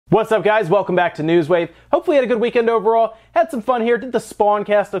What's up, guys? Welcome back to Newswave. Hopefully you had a good weekend overall. Had some fun here. Did the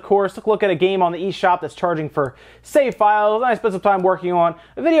Spawncast, of course. Took a look at a game on the eShop that's charging for save files. I spent some time working on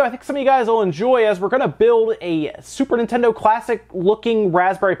a video I think some of you guys will enjoy, as we're going to build a Super Nintendo Classic looking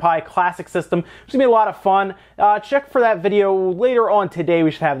Raspberry Pi Classic system. It's going to be a lot of fun. Check for that video later on today.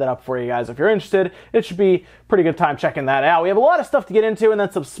 We should have that up for you guys. If you're interested, it should be a pretty good time checking that out. We have a lot of stuff to get into, and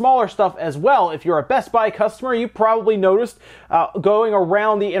then some smaller stuff as well. If you're a Best Buy customer, you probably noticed going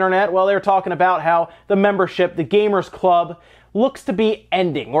around the internet, well, they were talking about how the membership, the Gamers Club, looks to be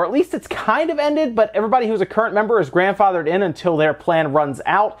ending, or at least it's kind of ended, but everybody who's a current member is grandfathered in until their plan runs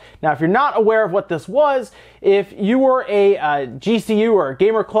out. Now, if you're not aware of what this was, if you were a GCU or a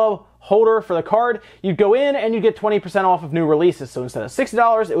Gamer Club holder for the card, you'd go in and you get 20% off of new releases. So instead of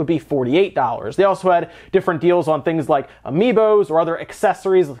 $60, it would be $48. They also had different deals on things like amiibos or other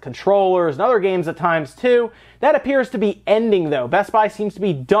accessories with controllers and other games at times too. That appears to be ending though. Best Buy seems to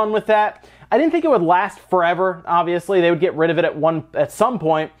be done with that. I didn't think it would last forever. Obviously, they would get rid of it at some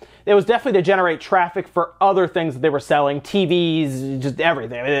point. It was definitely to generate traffic for other things that they were selling, TVs, just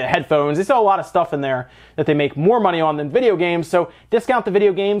everything, headphones. They sell a lot of stuff in there that they make more money on than video games. So discount the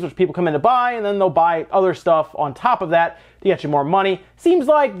video games, which people come in to buy, and then they'll buy other stuff on top of that to get you more money. Seems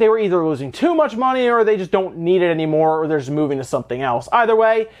like they were either losing too much money or they just don't need it anymore, or they're just moving to something else. Either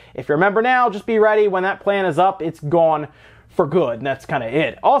way, if you're a member now, just be ready. When that plan is up, it's gone for good, and that's kind of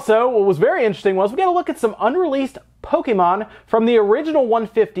it. Also, what was very interesting was we got to look at some unreleased Pokemon from the original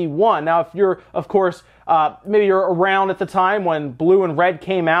 151. Now, if you're, of course, maybe you're around at the time when Blue and Red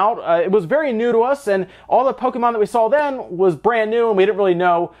came out, it was very new to us, and all the Pokemon that we saw then was brand new, and we didn't really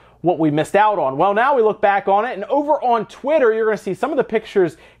know what we missed out on. Well, now we look back on it, and over on Twitter, you're going to see some of the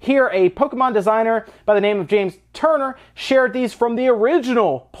pictures here. A Pokemon designer by the name of James Turner shared these from the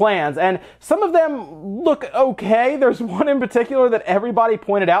original plans, and some of them look okay. There's one in particular that everybody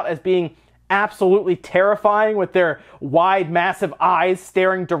pointed out as being absolutely terrifying, with their wide, massive eyes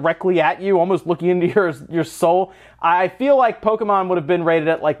staring directly at you, almost looking into your soul. I feel like Pokemon would have been rated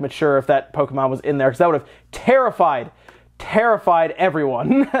at like mature if that Pokemon was in there, because that would have terrified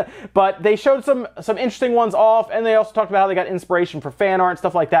everyone. But they showed some interesting ones off, and they also talked about how they got inspiration for fan art and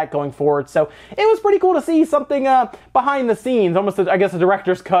stuff like that going forward. So it was pretty cool to see something behind the scenes, almost I guess a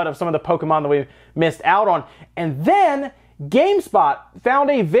director's cut of some of the Pokemon that we missed out on. And then GameSpot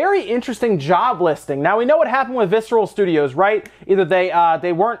found a very interesting job listing. Now, we know what happened with Visceral Studios, right? Either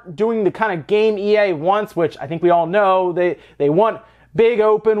they weren't doing the kind of game EA wants, which I think we all know. They want big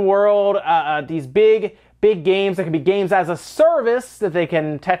open world, these big games that can be games as a service that they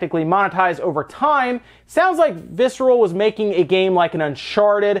can technically monetize over time. Sounds like Visceral was making a game like an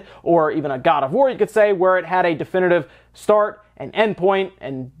Uncharted or even a God of War, you could say, where it had a definitive start and end point,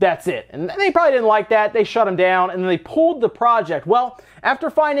 and that's it. And they probably didn't like that. They shut them down, and then they pulled the project. Well,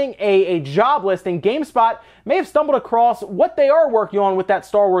 after finding a job listing, GameSpot may have stumbled across what they are working on with that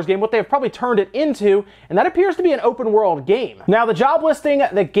Star Wars game, what they've probably turned it into, and that appears to be an open world game. Now, the job listing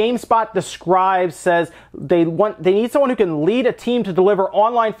that GameSpot describes says they need someone who can lead a team to deliver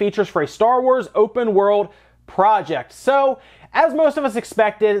online features for a Star Wars open world project. So, as most of us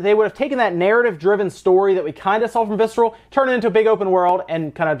expected, they would have taken that narrative-driven story that we kind of saw from Visceral, turned it into a big open world,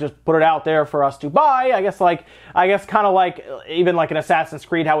 and kind of just put it out there for us to buy. I guess kind of like even like an Assassin's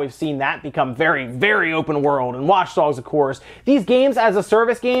Creed, how we've seen that become very, very open world, and Watch Dogs, of course. These games as a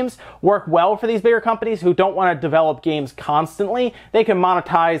service games work well for these bigger companies who don't want to develop games constantly. They can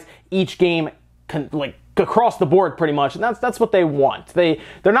monetize each game across the board pretty much, and that's what they want. They're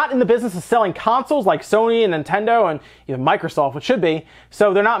not in the business of selling consoles like Sony and Nintendo and even Microsoft, which should be.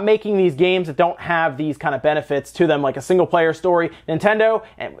 So they're not making these games that don't have these kind of benefits to them, like a single player story. Nintendo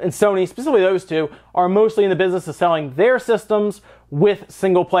and Sony, specifically those two, are mostly in the business of selling their systems with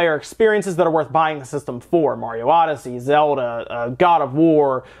single player experiences that are worth buying the system for. Mario Odyssey, Zelda, God of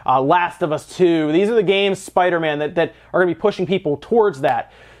War, Last of Us 2. These are the games, Spider-Man, that are going to be pushing people towards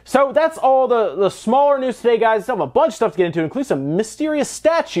that. So that's all the smaller news today, guys. We still have a bunch of stuff to get into, including some mysterious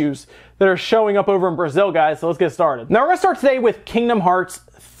statues that are showing up over in Brazil, guys. So let's get started. Now, we're going to start today with Kingdom Hearts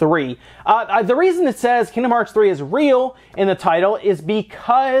 3. The reason it says Kingdom Hearts 3 is real in the title is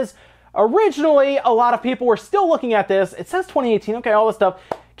because originally a lot of people were still looking at this. It says 2018, okay, all this stuff.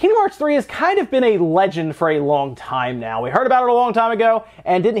 Kingdom Hearts 3 has kind of been a legend for a long time now. We heard about it a long time ago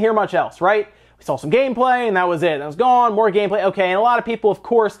and didn't hear much else, right? We saw some gameplay, and that was it. That was gone, more gameplay, okay. And a lot of people, of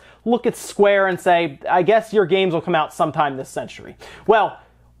course, look at Square and say, I guess your games will come out sometime this century. Well,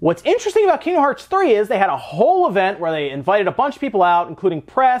 what's interesting about Kingdom Hearts 3 is they had a whole event where they invited a bunch of people out, including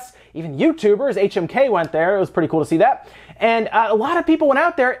press, even YouTubers. HMK went there. It was pretty cool to see that. And a lot of people went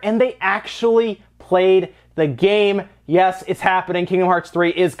out there, and they actually played the the game. Yes, it's happening. Kingdom Hearts 3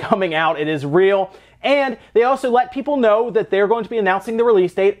 is coming out. It is real. And they also let people know that they're going to be announcing the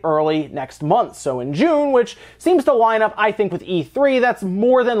release date early next month. So in June, which seems to line up, I think, with E3, that's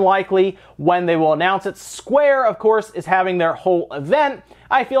more than likely when they will announce it. Square, of course, is having their whole event.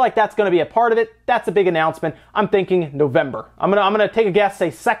 I feel like that's going to be a part of it. That's a big announcement. I'm thinking November. I'm gonna take a guess, say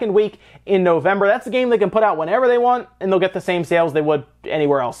second week in November. That's a game they can put out whenever they want, and they'll get the same sales they would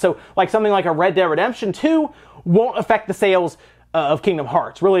anywhere else. So like something like a Red Dead Redemption 2 won't affect the sales of Kingdom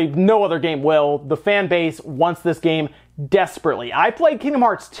Hearts. Really, no other game will. The fan base wants this game desperately. I played Kingdom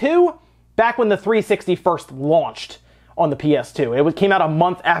Hearts 2 back when the 360 first launched on the PS2. It came out a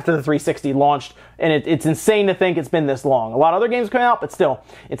month after the 360 launched, and it's insane to think it's been this long. A lot of other games come out, but still,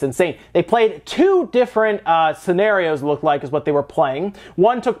 it's insane. They played two different scenarios, looked like, is what they were playing.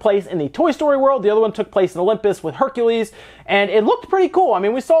 One took place in the Toy Story world, the other one took place in Olympus with Hercules, and it looked pretty cool. I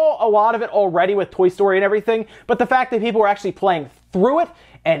mean, we saw a lot of it already with Toy Story and everything, but the fact that people were actually playing through it,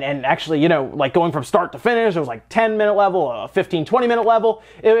 and actually, you know, like going from start to finish, it was like 10-minute level, a 15, 20-minute level.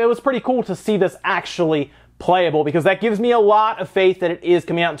 It was pretty cool to see this actually playable, because that gives me a lot of faith that it is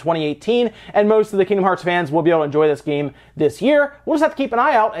coming out in 2018, and most of the Kingdom Hearts fans will be able to enjoy this game this year. We'll just have to keep an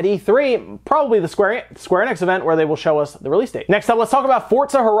eye out at E3, probably the Square Enix event, where they will show us the release date. Next up, let's talk about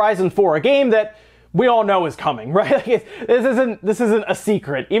Forza Horizon 4, a game that we all know is coming, right? Like this isn't a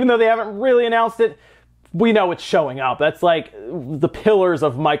secret. Even though they haven't really announced it, we know it's showing up. That's like the pillars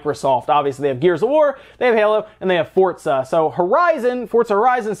of Microsoft. Obviously, they have Gears of War, they have Halo, and they have Forza. So Forza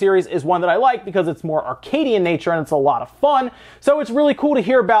Horizon series is one that I like because it's more arcadey in nature and it's a lot of fun. So it's really cool to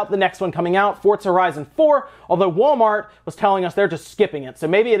hear about the next one coming out, Forza Horizon 4, although Walmart was telling us they're just skipping it. So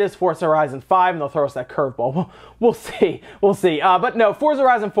maybe it is Forza Horizon 5 and they'll throw us that curveball. We'll see. We'll see. But no, Forza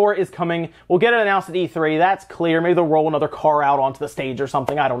Horizon 4 is coming. We'll get it announced at E3. That's clear. Maybe they'll roll another car out onto the stage or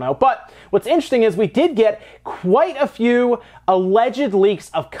something. I don't know. But what's interesting is we did get quite a few alleged leaks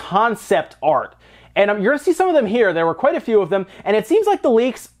of concept art. And you're going to see some of them here. There were quite a few of them. And it seems like the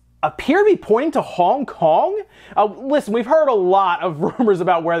leaks appear to be pointing to Hong Kong. Listen, we've heard a lot of rumors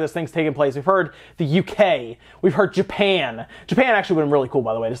about where this thing's taking place. We've heard the UK. We've heard Japan. Japan actually would have been really cool,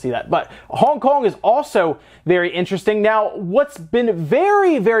 by the way, to see that. But Hong Kong is also very interesting. Now, what's been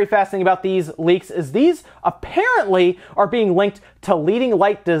very, very fascinating about these leaks is these apparently are being linked to Leading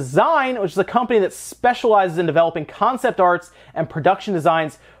Light Design, which is a company that specializes in developing concept arts and production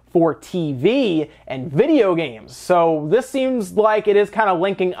designs for TV and video games. So this seems like it is kind of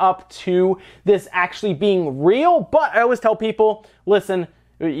linking up to this actually being real, but I always tell people, listen,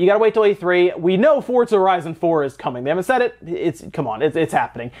 you gotta wait till E3. We know Forza Horizon 4 is coming. They haven't said it. Come on, it's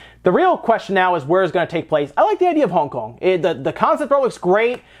happening. The real question now is where it's gonna take place. I like the idea of Hong Kong. The concept art looks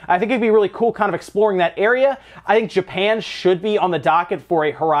great. I think it'd be really cool kind of exploring that area. I think Japan should be on the docket for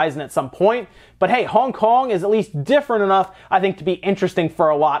a Horizon at some point. But hey, Hong Kong is at least different enough, I think, to be interesting for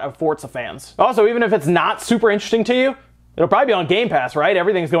a lot of Forza fans. Also, even if it's not super interesting to you, it'll probably be on Game Pass, right?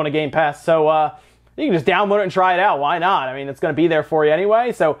 Everything's going to Game Pass, so you can just download it and try it out. Why not? I mean, it's going to be there for you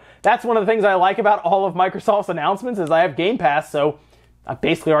anyway. So that's one of the things I like about all of Microsoft's announcements is I have Game Pass, so I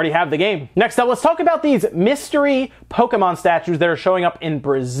basically already have the game. Next up, let's talk about these mystery Pokemon statues that are showing up in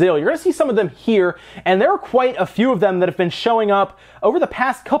Brazil. You're going to see some of them here, and there are quite a few of them that have been showing up over the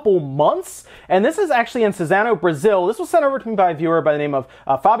past couple months. And this is actually in Suzano, Brazil. This was sent over to me by a viewer by the name of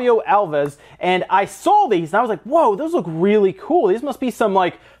Fabio Alves, and I saw these, and I was like, whoa, those look really cool. These must be some,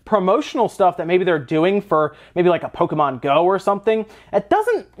 like, promotional stuff that maybe they're doing for maybe like a Pokemon Go or something. It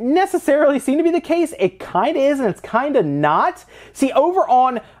doesn't necessarily seem to be the case. It kind of is and it's kind of not. See, over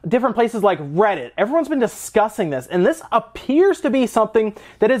on different places like Reddit, everyone's been discussing this, and this appears to be something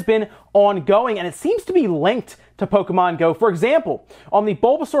that has been ongoing, and it seems to be linked to Pokemon Go. For example, on the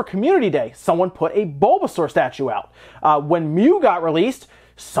Bulbasaur Community Day, someone put a Bulbasaur statue out. When Mew got released,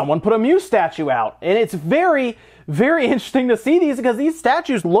 someone put a Mew statue out. And it's very, very interesting to see these because these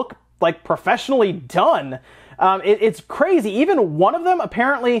statues look like professionally done. It's crazy. Even one of them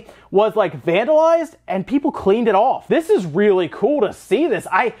apparently was like vandalized and people cleaned it off. This is really cool to see this.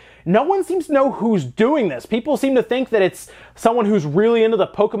 No one seems to know who's doing this. People seem to think that it's someone who's really into the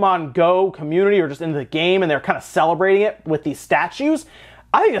Pokemon Go community or just into the game and they're kind of celebrating it with these statues.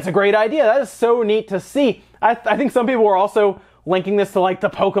 I think that's a great idea. That is so neat to see. I think some people are also linking this to like the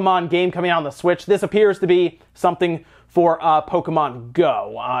Pokemon game coming out on the Switch. This appears to be something for Pokemon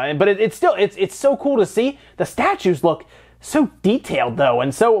Go. But it's so cool to see. The statues look so detailed though,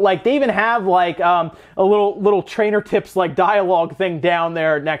 and so like they even have like a little trainer tips like dialogue thing down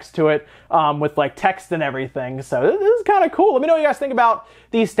there next to it with like text and everything. So this is kind of cool. Let me know what you guys think about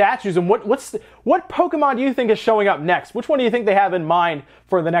these statues and what Pokemon do you think is showing up next? Which one do you think they have in mind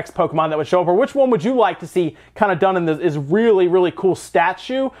for the next Pokemon that would show up, or which one would you like to see kind of done in this really cool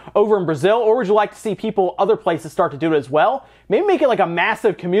statue over in Brazil, or would you like to see people other places start to do it as well? Maybe make it like a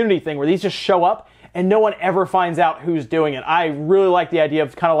massive community thing where these just show up and no one ever finds out who's doing it. I really like the idea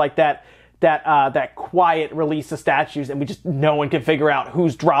of kind of like that quiet release of statues, and no one can figure out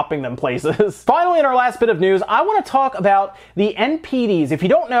who's dropping them places. Finally, in our last bit of news, I want to talk about the NPDs. If you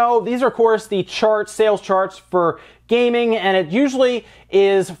don't know, these are of course the sales charts for gaming, and it usually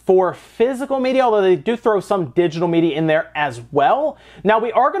is for physical media, although they do throw some digital media in there as well. Now,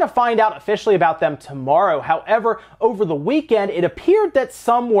 we are going to find out officially about them tomorrow. However, over the weekend, it appeared that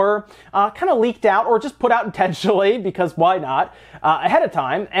some were kind of leaked out or just put out intentionally, because why not, ahead of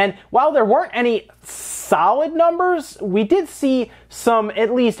time. And while there weren't any solid numbers, we did see some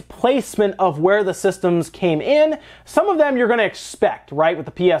at least placement of where the systems came in. Some of them you're going to expect, right, with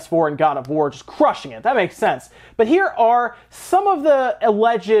the PS4 and God of War just crushing it. That makes sense. But here are some of the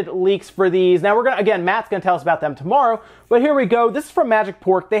alleged leaks for these. Now, Matt's going to tell us about them tomorrow, but here we go. This is from Magic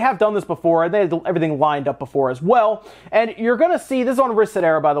Pork. They have done this before, and they had everything lined up before as well. And you're going to see, this is on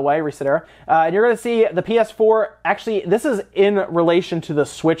Resetera, by the way, Resetera, and you're going to see the PS4, actually, this is in relation to the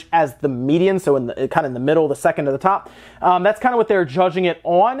Switch as the median, so kind of in the middle, the second to the top. That's kind of what they're judging it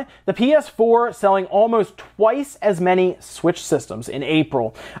on. The PS4 selling almost twice as many Switch systems in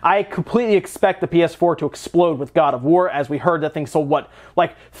April. I completely expect the PS4 to explode with God of War, as we heard that thing sold,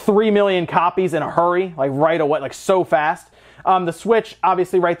 like 3 million copies in a hurry, like right away, like so fast. The Switch,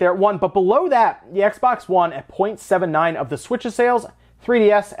 obviously right there at 1, but below that, the Xbox One at 0.79 of the Switch's sales,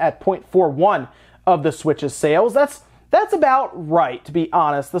 3DS at 0.41 of the Switch's sales. That's about right, to be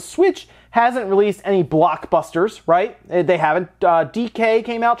honest. The Switch hasn't released any blockbusters, right? They haven't. DK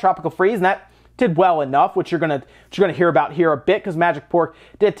came out, Tropical Freeze, and that did well enough, which you're gonna hear about here a bit, because Magic Pork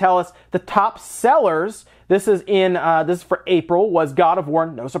did tell us the top sellers. This is for April, was God of War,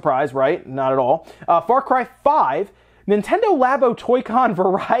 no surprise, right? Not at all. Far Cry 5, Nintendo Labo Toy-Con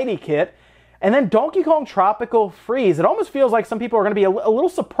Variety Kit, and then Donkey Kong Tropical Freeze. It almost feels like some people are going to be a little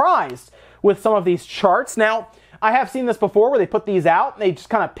surprised with some of these charts. Now, I have seen this before where they put these out and they just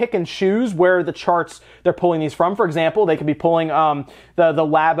kind of pick and choose where the charts they're pulling these from. For example, they could be pulling the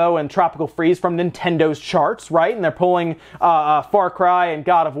Labo and Tropical Freeze from Nintendo's charts, right? And they're pulling Far Cry and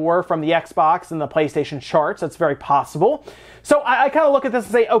God of War from the Xbox and the PlayStation charts. That's very possible. So I kind of look at this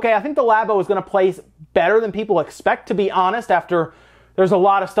and say, okay, I think the Labo is going to place better than people expect, to be honest, after there's a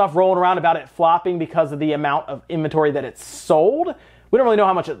lot of stuff rolling around about it flopping because of the amount of inventory that it's sold. We don't really know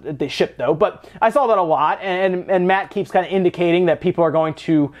how much they shipped, though, but I saw that a lot, and Matt keeps kind of indicating that people are going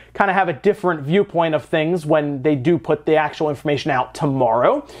to kind of have a different viewpoint of things when they do put the actual information out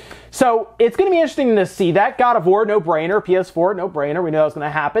tomorrow. So it's going to be interesting to see that. God of War, no-brainer. PS4, no-brainer. We know that's going to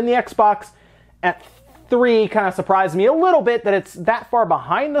happen. The Xbox at 3 kind of surprised me a little bit that it's that far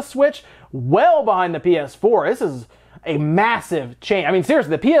behind the Switch, well behind the PS4. This is a massive change. I mean,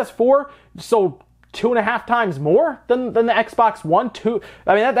 seriously, the PS4 sold 2.5 times more than the Xbox One.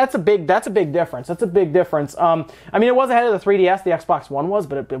 I mean, that's a big difference. That's a big difference. I mean, it was ahead of the 3DS, the Xbox One was,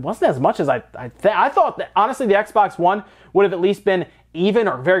 but it wasn't as much as I thought. That, honestly, the Xbox One would have at least been even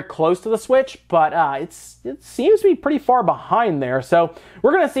or very close to the Switch, but it seems to be pretty far behind there. So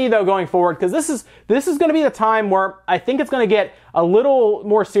we're going to see, though, going forward, because this is going to be the time where I think it's going to get a little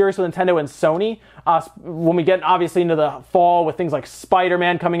more serious with Nintendo and Sony. When we get, obviously, into the fall with things like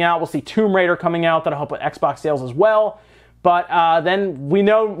Spider-Man coming out, we'll see Tomb Raider coming out. That'll help with Xbox sales as well. But then we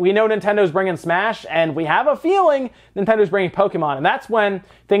know Nintendo's bringing Smash, and we have a feeling Nintendo's bringing Pokemon, and that's when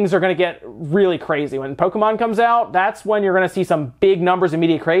things are going to get really crazy. When Pokemon comes out, that's when you're going to see some big numbers in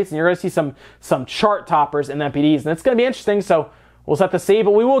media crates, and you're going to see some chart toppers in MPDs, and it's going to be interesting. So we'll have to see,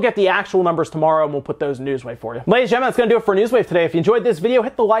 but we will get the actual numbers tomorrow, and we'll put those in Newswave for you. Ladies and gentlemen, that's going to do it for Newswave today. If you enjoyed this video,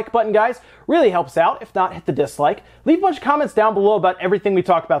 hit the like button, guys. Really helps out. If not, hit the dislike. Leave a bunch of comments down below about everything we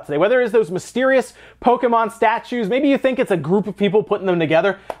talked about today, whether it is those mysterious Pokemon statues. Maybe you think it's a group of people putting them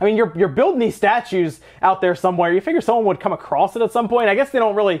together. I mean, you're building these statues out there somewhere. You figure someone would come across it at some point. I guess they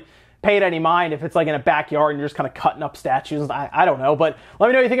don't really pay it any mind if it's like in a backyard and you're just kind of cutting up statues. I don't know, but let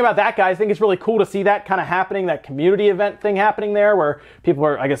me know what you think about that, guys. I think it's really cool to see that kind of happening, that community event thing happening there where people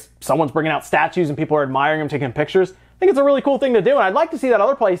are, I guess someone's bringing out statues and people are admiring them, taking pictures. I think it's a really cool thing to do, and I'd like to see that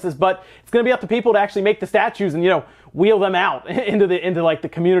other places, but it's going to be up to people to actually make the statues and, wheel them out into like the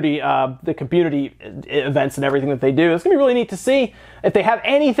community events and everything that they do. It's gonna be really neat to see if they have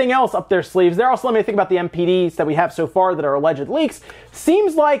anything else up their sleeves. They're also letting me think about the MPDs that we have so far that are alleged leaks.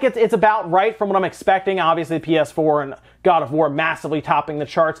 Seems like it's about right from what I'm expecting. Obviously, the PS4 and God of War massively topping the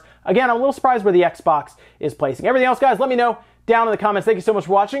charts. Again, I'm a little surprised where the Xbox is placing. Everything else, guys, let me know down in the comments. Thank you so much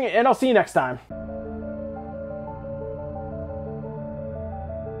for watching, and I'll see you next time.